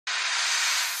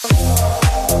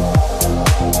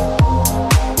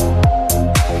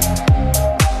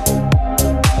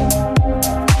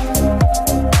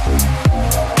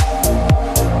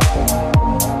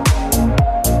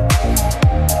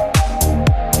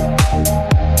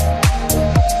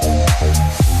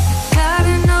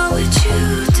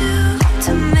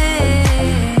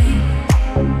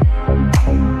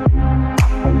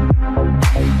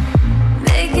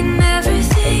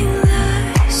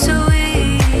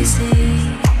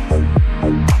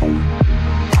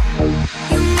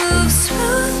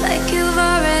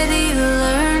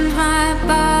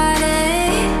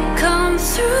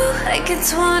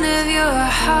it's one of your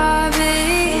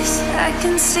hobbies. I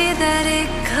can see that it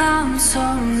comes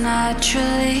so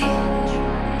naturally,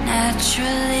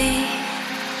 naturally.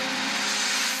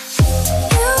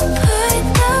 You put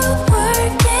the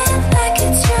work in like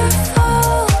it's your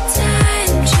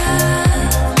full-time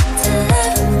job to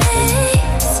love me,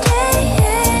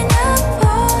 staying up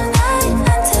all night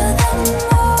until the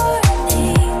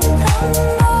morning, the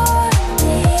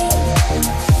morning.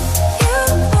 You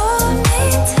hold me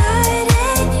tight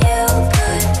and you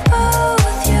put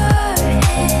both your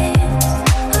hands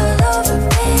all over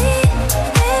me.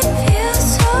 It feels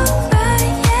so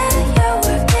right, yeah, you're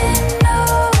working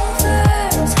overtime.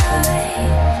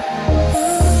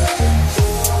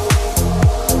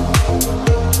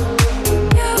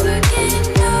 You're working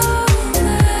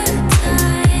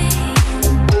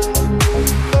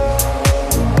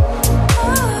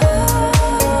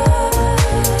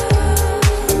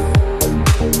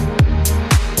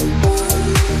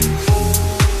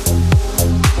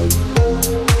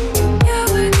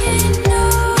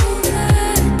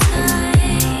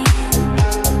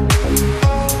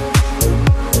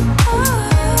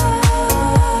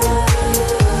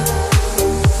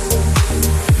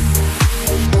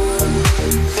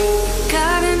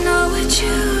gotta know what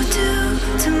you do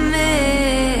to me,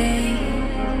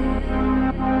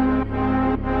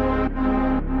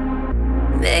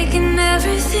 making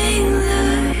everything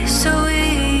look so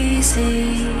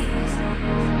easy.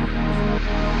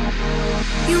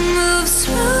 You move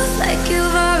smooth like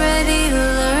you've already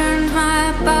learned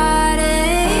my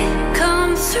body.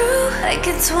 Come through like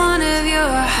it's one of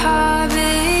your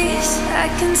hobbies. I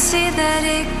can see that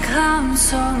it comes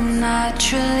so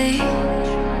naturally,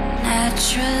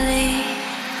 naturally.